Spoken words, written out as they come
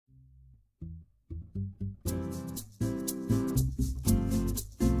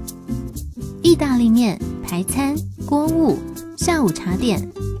意大利面、排餐、锅物、下午茶点，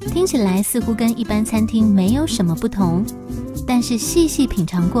听起来似乎跟一般餐厅没有什么不同，但是细细品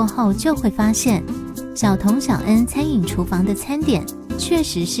尝过后就会发现，小童小恩餐饮厨房的餐点确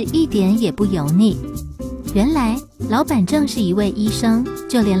实是一点也不油腻。原来老板正是一位医生，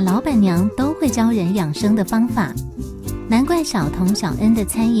就连老板娘都会教人养生的方法，难怪小童小恩的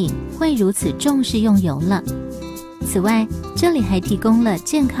餐饮会如此重视用油了。此外，这里还提供了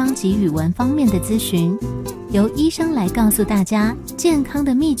健康及语文方面的咨询，由医生来告诉大家健康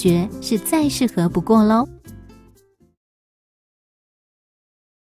的秘诀是再适合不过喽。